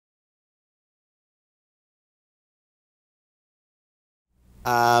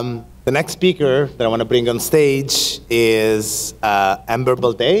The next speaker that I want to bring on stage is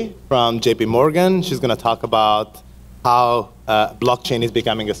Baldet from JP Morgan. She's going to talk about how blockchain is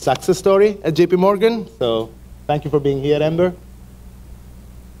becoming a success story at JP Morgan. So thank you for being here, Amber.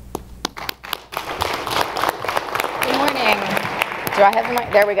 Good morning. Do I have the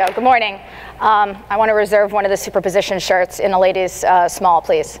mic? There we go. Good morning. I want to reserve one of the superposition shirts in the ladies' small,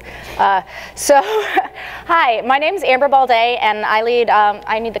 please. Hi, my name is Amber Baldet, and I lead,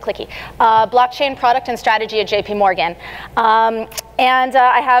 I need the clicky, blockchain product and strategy at JP Morgan. I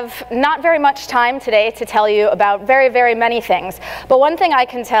have not very much time today to tell you about very, very many things. But one thing I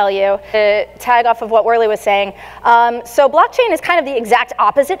can tell you, to tag off of what Worley was saying, so blockchain is kind of the exact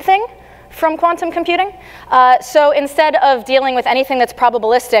opposite thing from quantum computing. So instead of dealing with anything that's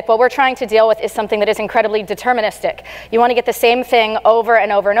probabilistic, what we're trying to deal with is something that is incredibly deterministic. You want to get the same thing over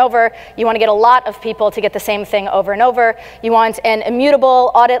and over and over. You want to get a lot of people to get the same thing over and over. You want an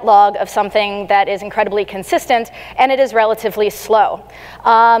immutable audit log of something that is incredibly consistent, and it is relatively slow.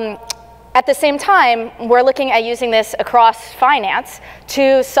 At the same time, we're looking at using this across finance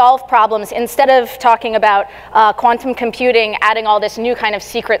to solve problems. Instead of talking about quantum computing, adding all this new kind of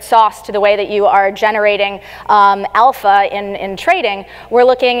secret sauce to the way that you are generating alpha in trading, we're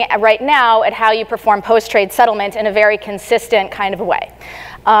looking at, right now at how you perform post-trade settlement in a very consistent kind of a way.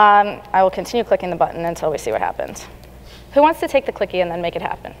 I will continue clicking the button until we see what happens. Who wants to take the clicky and then make it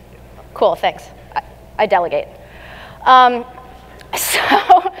happen? Cool, thanks. I delegate.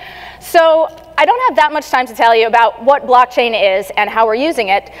 So I don't have that much time to tell you about what blockchain is and how we're using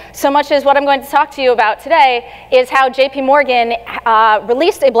it, so much as what I'm going to talk to you about today is how JP Morgan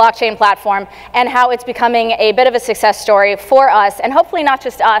released a blockchain platform and how it's becoming a bit of a success story for us, and hopefully not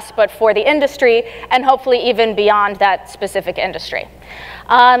just us, but for the industry, and hopefully even beyond that specific industry.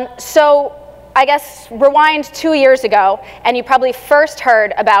 So I guess rewind 2 years ago, and you probably first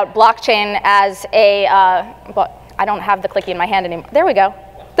heard about blockchain as a, well, I don't have the clicky in my hand anymore. There we go.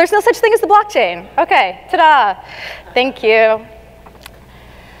 There's no such thing as the blockchain. OK, ta-da. Thank you.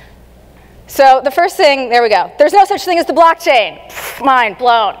 So the first thing, there we go. There's no such thing as the blockchain. Mind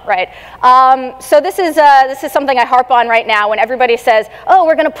blown, right? So this is something I harp on right now when everybody says, oh,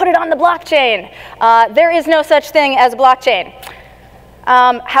 we're going to put it on the blockchain. There is no such thing as a blockchain.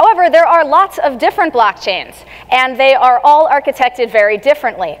 However, there are lots of different blockchains, and they are all architected very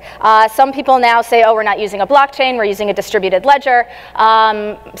differently. Some people now say, oh, we're not using a blockchain, we're using a distributed ledger.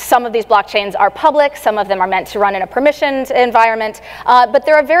 Some of these blockchains are public, some of them are meant to run in a permissioned environment, but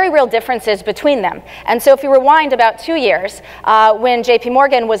there are very real differences between them. And so if you rewind about 2 years, when JP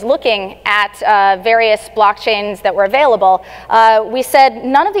Morgan was looking at various blockchains that were available, we said,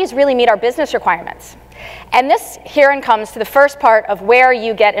 none of these really meet our business requirements. And this herein comes to the first part of where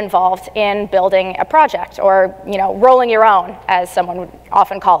you get involved in building a project, or rolling your own, as someone would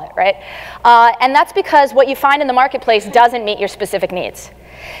often call it, right? And that's because what you find in the marketplace doesn't meet your specific needs.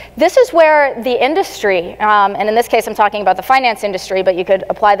 This is where the industry, and in this case I'm talking about the finance industry, but you could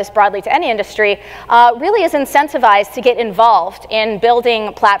apply this broadly to any industry, really is incentivized to get involved in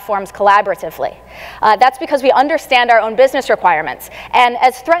building platforms collaboratively. That's because we understand our own business requirements. And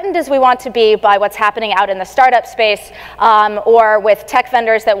as threatened as we want to be by what's happening out in the startup space, or with tech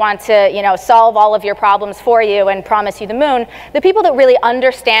vendors that want to solve all of your problems for you and promise you the moon, the people that really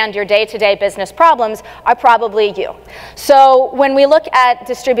understand your day-to-day business problems are probably you. So when we look at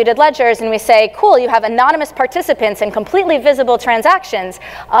distributed ledgers and we say, cool, you have anonymous participants and completely visible transactions,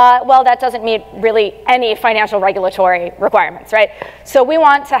 well, that doesn't meet really any financial regulatory requirements, right? So we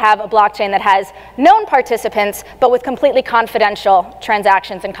want to have a blockchain that has known participants, but with completely confidential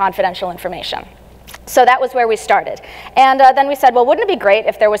transactions and confidential information. So that was where we started. And then we said, well, wouldn't it be great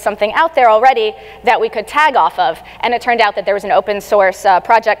if there was something out there already that we could tag off of? And it turned out that there was an open source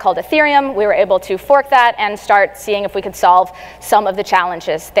project called Ethereum. We were able to fork that and start seeing if we could solve some of the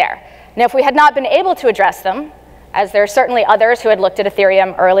challenges there. Now, if we had not been able to address them, as there are certainly others who had looked at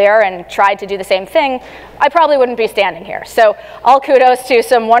Ethereum earlier and tried to do the same thing, I probably wouldn't be standing here. So all kudos to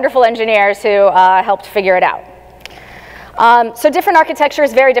some wonderful engineers who helped figure it out. So different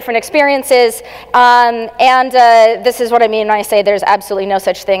architectures, very different experiences, this is what I mean when I say there's absolutely no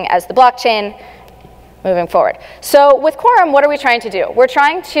such thing as the blockchain. Moving forward. So with Quorum, what are we trying to do? We're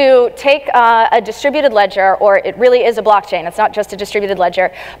trying to take a distributed ledger, or it really is a blockchain. It's not just a distributed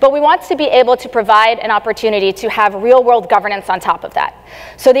ledger, but we want to be able to provide an opportunity to have real-world governance on top of that.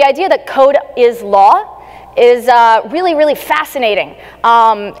 So the idea that code is law is really, really fascinating.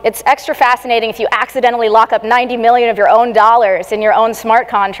 It's extra fascinating if you accidentally lock up 90 million of your own dollars in your own smart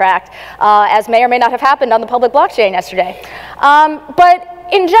contract, as may or may not have happened on the public blockchain yesterday. But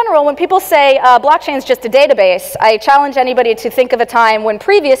in general, when people say blockchain is just a database, I challenge anybody to think of a time when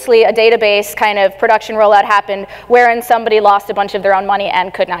previously a database kind of production rollout happened wherein somebody lost a bunch of their own money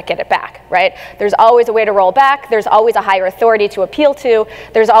and could not get it back, right? There's always a way to roll back. There's always a higher authority to appeal to.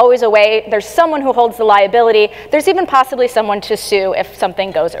 There's always a way. There's someone who holds the liability. There's even possibly someone to sue if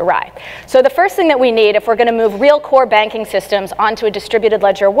something goes awry. So the first thing that we need if we're going to move real core banking systems onto a distributed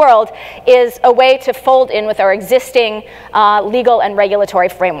ledger world is a way to fold in with our existing legal and regulatory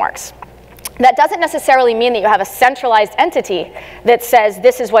frameworks. That doesn't necessarily mean that you have a centralized entity that says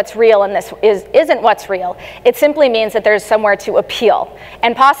this is what's real and this isn't what's real. It simply means that there's somewhere to appeal.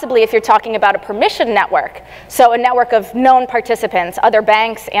 And possibly if you're talking about a permission network, so a network of known participants, other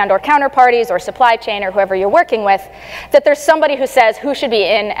banks and or counterparties or supply chain or whoever you're working with, that there's somebody who says who should be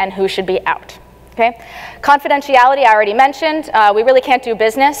in and who should be out. Okay. Confidentiality, I already mentioned. We really can't do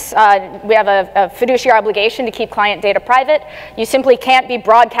business. We have a fiduciary obligation to keep client data private. You simply can't be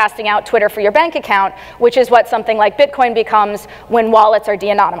broadcasting out Twitter for your bank account, which is what something like Bitcoin becomes when wallets are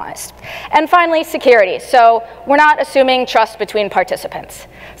de-anonymized. And finally, security. So we're not assuming trust between participants.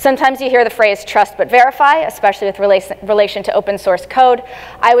 Sometimes you hear the phrase trust but verify, especially with relation to open source code.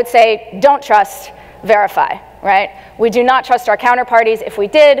 I would say don't trust, verify. Right? We do not trust our counterparties. If we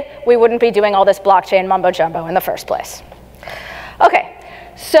did, we wouldn't be doing all this blockchain mumbo-jumbo in the first place. Okay,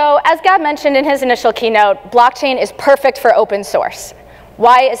 so as Gab mentioned in his initial keynote, blockchain is perfect for open source.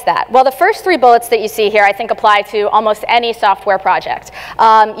 Why is that? Well, the first three bullets that you see here I think apply to almost any software project.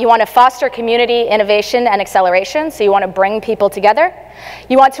 You want to foster community innovation and acceleration, so you want to bring people together.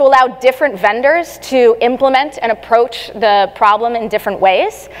 You want to allow different vendors to implement and approach the problem in different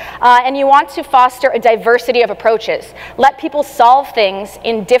ways. And you want to foster a diversity of approaches. Let people solve things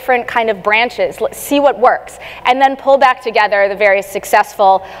in different kind of branches, see what works, and then pull back together the various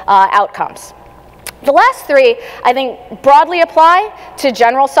successful outcomes. The last three, I think, broadly apply to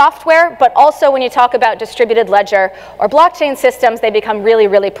general software, but also when you talk about distributed ledger or blockchain systems, they become really,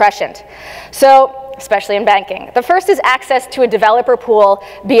 really prescient. So, especially in banking. The first is access to a developer pool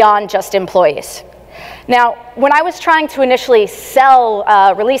beyond just employees. Now, when I was trying to initially sell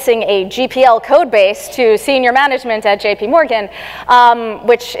releasing a GPL code base to senior management at JP Morgan,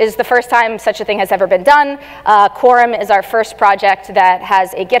 which is the first time such a thing has ever been done, Quorum is our first project that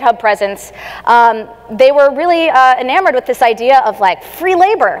has a GitHub presence, they were really enamored with this idea of like free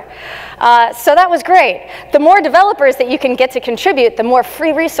labor. So that was great. The more developers that you can get to contribute, the more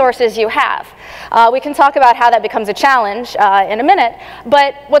free resources you have. We can talk about how that becomes a challenge in a minute,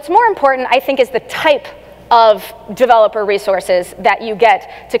 but what's more important, I think, is the type of developer resources that you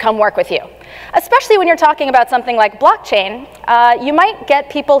get to come work with you. Especially when you're talking about something like blockchain, you might get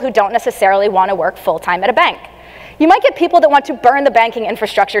people who don't necessarily want to work full-time at a bank. You might get people that want to burn the banking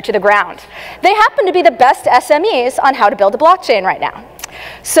infrastructure to the ground. They happen to be the best SMEs on how to build a blockchain right now.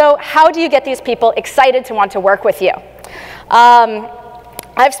 So how do you get these people excited to want to work with you?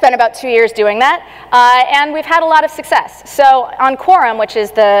 I've spent about 2 years doing that, and we've had a lot of success. So on Quorum, which is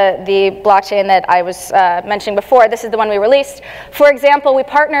the blockchain that I was mentioning before, this is the one we released. For example, we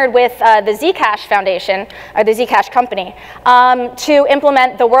partnered with the Zcash Foundation, or the Zcash company, to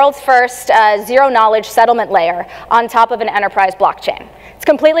implement the world's first zero-knowledge settlement layer on top of an enterprise blockchain. It's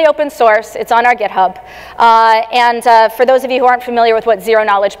completely open source. It's on our GitHub. And for those of you who aren't familiar with what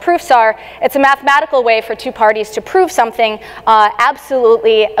zero-knowledge proofs are, it's a mathematical way for two parties to prove something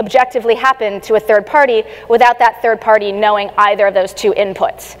absolutely, objectively happened to a third party without that third party knowing either of those two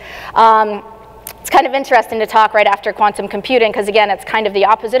inputs. It's kind of interesting to talk right after quantum computing because, again, it's kind of the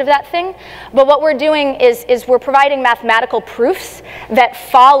opposite of that thing. But what we're doing is we're providing mathematical proofs that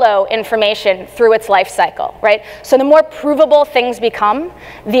follow information through its life cycle, right? So the more provable things become,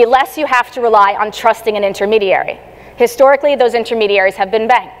 the less you have to rely on trusting an intermediary. Historically, those intermediaries have been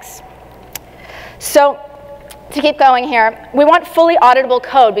banks. So to keep going here, we want fully auditable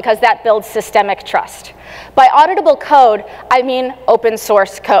code because that builds systemic trust. By auditable code, I mean open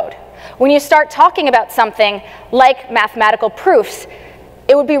source code. When you start talking about something like mathematical proofs,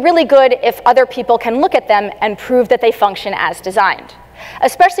 it would be really good if other people can look at them and prove that they function as designed.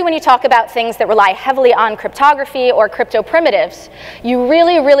 Especially when you talk about things that rely heavily on cryptography or crypto primitives, you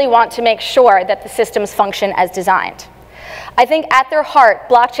really, really want to make sure that the systems function as designed. I think at their heart,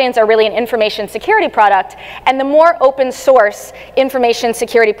 blockchains are really an information security product, and the more open source information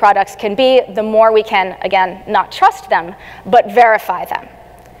security products can be, the more we can, again, not trust them, but verify them.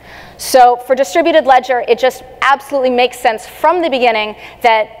 So for distributed ledger, it just absolutely makes sense from the beginning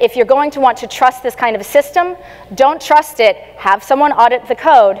that if you're going to want to trust this kind of a system, don't trust it, have someone audit the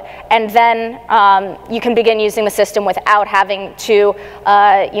code, and then you can begin using the system without having to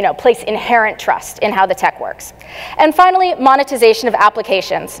place inherent trust in how the tech works. And finally, monetization of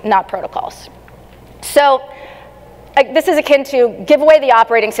applications, not protocols. So this is akin to give away the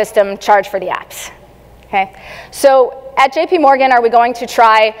operating system, charge for the apps. Okay? So at JP Morgan, are we going to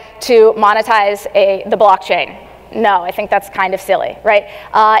try to monetize the blockchain? No, I think that's kind of silly, right?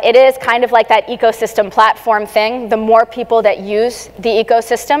 It is kind of like that ecosystem platform thing. The more people that use the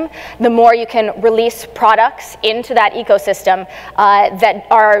ecosystem, the more you can release products into that ecosystem that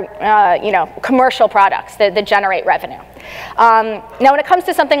are commercial products that generate revenue. Now, when it comes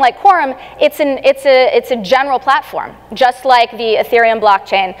to something like Quorum, it's a general platform, just like the Ethereum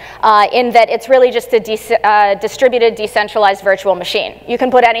blockchain, in that it's really just a distributed, decentralized virtual machine. You can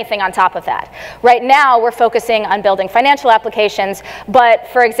put anything on top of that. Right now, we're focusing on building financial applications, but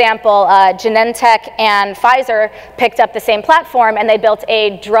for example, Genentech and Pfizer picked up the same platform, and they built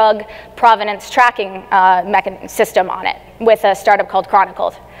a drug provenance tracking system on it with a startup called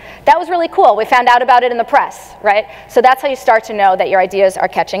Chronicled. That was really cool. We found out about it in the press, right? So that's how you start to know that your ideas are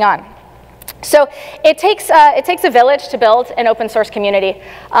catching on. So it takes a village to build an open source community.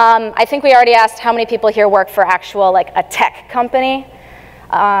 I think we already asked how many people here work for actual, like, a tech company.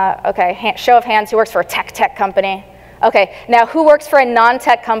 Okay, show of hands, who works for a tech company? Okay, now who works for a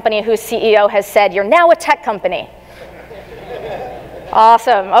non-tech company whose CEO has said, you're now a tech company?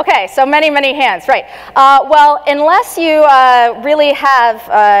 Awesome. Okay, so many, many hands, right? Well, unless you really have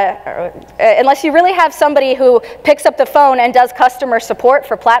somebody who picks up the phone and does customer support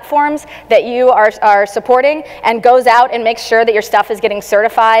for platforms that you are supporting and goes out and makes sure that your stuff is getting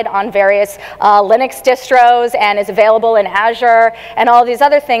certified on various Linux distros and is available in Azure and all these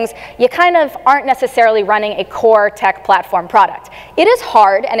other things, you kind of aren't necessarily running a core tech platform product. It is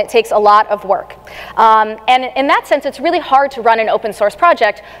hard and it takes a lot of work. And in that sense, it's really hard to run an open source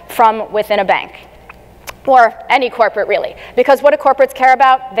project from within a bank, or any corporate really, because what do corporates care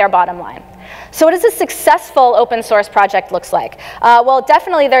about? Their bottom line. So what does a successful open source project look like? Well,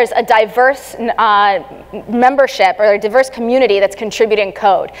 definitely there's a diverse membership or a diverse community that's contributing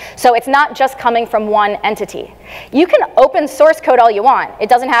code. So it's not just coming from one entity. You can open source code all you want. It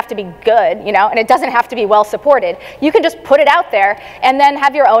doesn't have to be good, and it doesn't have to be well supported. You can just put it out there and then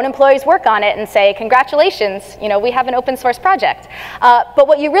have your own employees work on it and say, congratulations, we have an open source project. But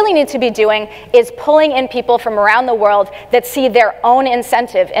what you really need to be doing is pulling in people from around the world that see their own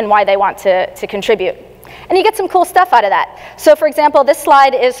incentive in why they want to contribute. And you get some cool stuff out of that. So for example, this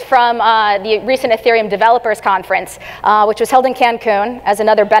slide is from the recent Ethereum Developers Conference, which was held in Cancun as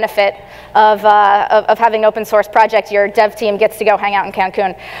another benefit of having an open source project. Your dev team gets to go hang out in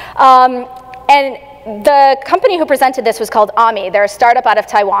Cancun. And the company who presented this was called Ami. They're a startup out of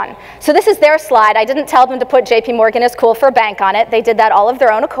Taiwan. So this is their slide. I didn't tell them to put JP Morgan is cool for a bank on it. They did that all of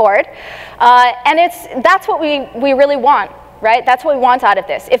their own accord. And that's what we really want. Right? That's what we want out of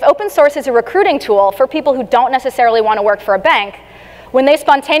this. If open source is a recruiting tool for people who don't necessarily want to work for a bank, when they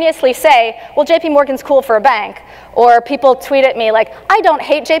spontaneously say, well, JP Morgan's cool for a bank, or people tweet at me like, I don't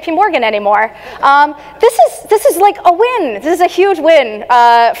hate JP Morgan anymore, this is like a win. This is a huge win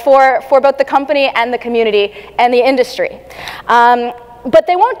for both the company and the community and the industry. But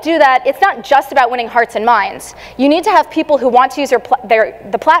they won't do that. It's not just about winning hearts and minds. You need to have people who want to use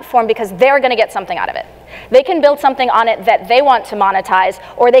the platform because they're going to get something out of it. They can build something on it that they want to monetize,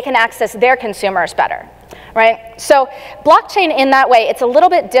 or they can access their consumers better. Right? So blockchain in that way, it's a little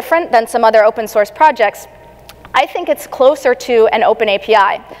bit different than some other open source projects. I think it's closer to an open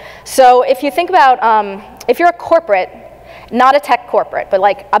API. So if you think about, if you're a corporate, not a tech corporate, but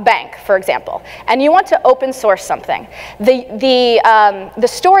like a bank, for example, and you want to open source something, the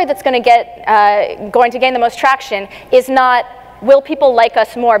story that's going to gain the most traction is not, will people like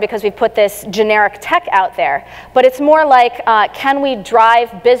us more because we put this generic tech out there, but it's more like, can we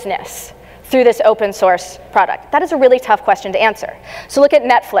drive business through this open source product? That is a really tough question to answer. So look at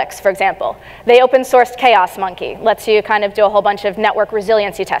Netflix, for example. They open sourced Chaos Monkey, lets you kind of do a whole bunch of network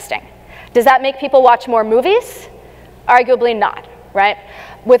resiliency testing. Does that make people watch more movies? Arguably not, right?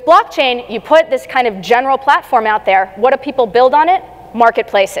 With blockchain, you put this kind of general platform out there. What do people build on it?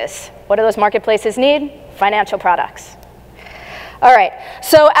 Marketplaces. What do those marketplaces need? Financial products. All right,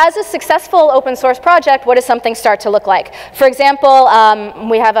 so as a successful open source project, what does something start to look like? For example,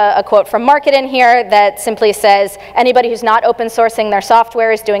 we have a quote from Market in here that simply says, anybody who's not open sourcing their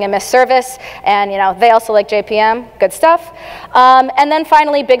software is doing a misservice, and they also like JPM, good stuff. And then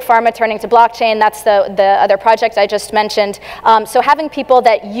finally, Big Pharma turning to blockchain, that's the other project I just mentioned. So having people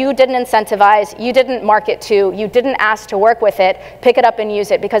that you didn't incentivize, you didn't market to, you didn't ask to work with it, pick it up and use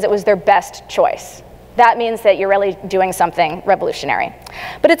it because it was their best choice. That means that you're really doing something revolutionary.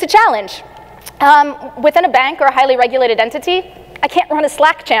 But it's a challenge. Within a bank or a highly regulated entity, I can't run a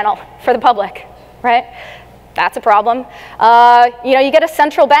Slack channel for the public, right? That's a problem. You get a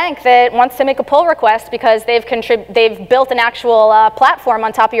central bank that wants to make a pull request because they've built an actual platform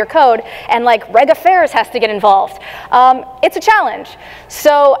on top of your code, and Reg Affairs has to get involved. It's a challenge.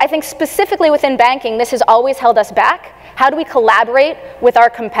 So I think specifically within banking, this has always held us back. How do we collaborate with our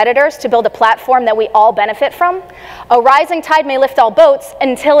competitors to build a platform that we all benefit from? A rising tide may lift all boats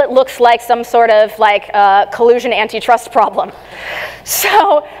until it looks like some sort of collusion antitrust problem.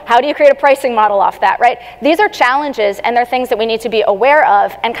 So how do you create a pricing model off that, right? These are challenges, and they're things that we need to be aware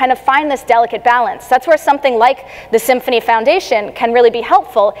of and kind of find this delicate balance. That's where something like the Symphony Foundation can really be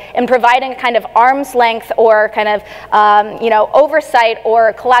helpful in providing a kind of arm's length or kind of oversight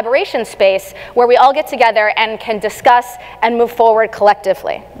or collaboration space where we all get together and can discuss and move forward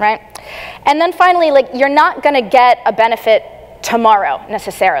collectively, right? And then finally, you're not going to get a benefit tomorrow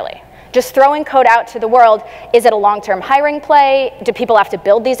necessarily. Just throwing code out to the world, is it a long-term hiring play? Do people have to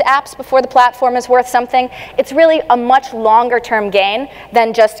build these apps before the platform is worth something? It's really a much longer-term gain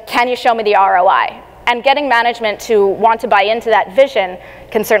than just, can you show me the ROI? And getting management to want to buy into that vision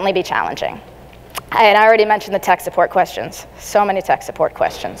can certainly be challenging. And I already mentioned the tech support questions. So many tech support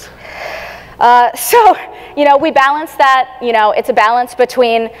questions. We balance that. It's a balance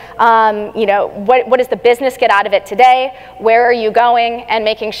between, what does the business get out of it today? Where are you going? And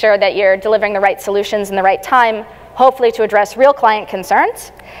making sure that you're delivering the right solutions in the right time, hopefully to address real client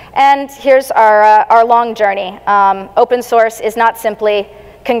concerns. And here's our long journey. Open source is not simply,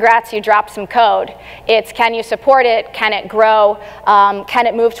 congrats, you dropped some code. It's, can you support it? Can it grow? Can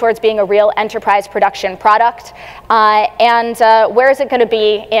it move towards being a real enterprise production product? And where is it going to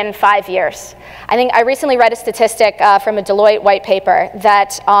be in 5 years? I think I recently read a statistic from a Deloitte white paper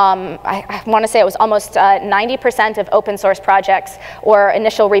that I want to say it was almost 90% of open source projects or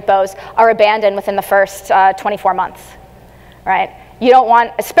initial repos are abandoned within the first 24 months, right? You don't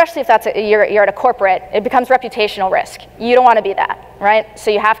want, especially if you're at a corporate, it becomes reputational risk. You don't want to be that, right?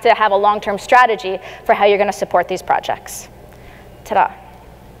 So you have to have a long-term strategy for how you're going to support these projects. Ta-da.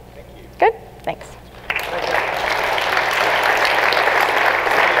 Thank you. Good? Thanks.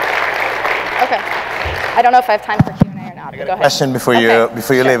 Okay. I don't know if I have time for Q&A or not. I got a question before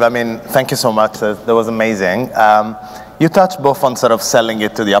you leave. I mean, thank you so much. That was amazing. You touched both on sort of selling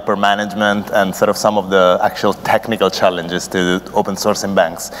it to the upper management and sort of some of the actual technical challenges to open source in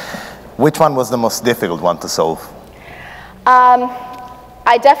banks. Which one was the most difficult one to solve?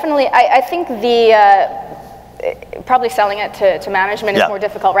 I think probably selling it to management is more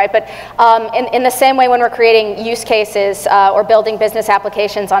difficult, right? But in the same way when we're creating use cases or building business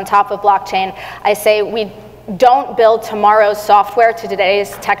applications on top of blockchain, I say we don't build tomorrow's software to today's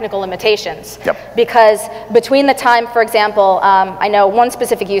technical limitations. Yep. Because between the time, for example, I know one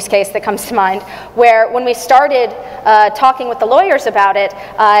specific use case that comes to mind, where when we started talking with the lawyers about it,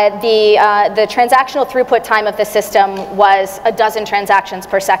 the transactional throughput time of the system was 12 transactions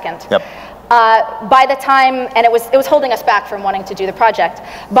per second. Yep. By the time, and it was holding us back from wanting to do the project.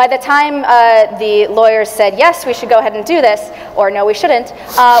 By the time the lawyers said, yes, we should go ahead and do this, or no, we shouldn't,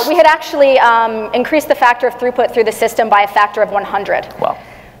 we had actually increased the factor of throughput through the system by a factor of 100. Wow.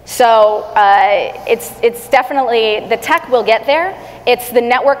 So it's definitely, the tech will get there. It's the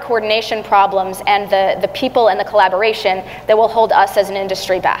network coordination problems and the people and the collaboration that will hold us as an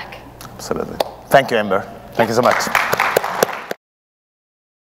industry back. Absolutely. Thank you, Amber. Thank you so much.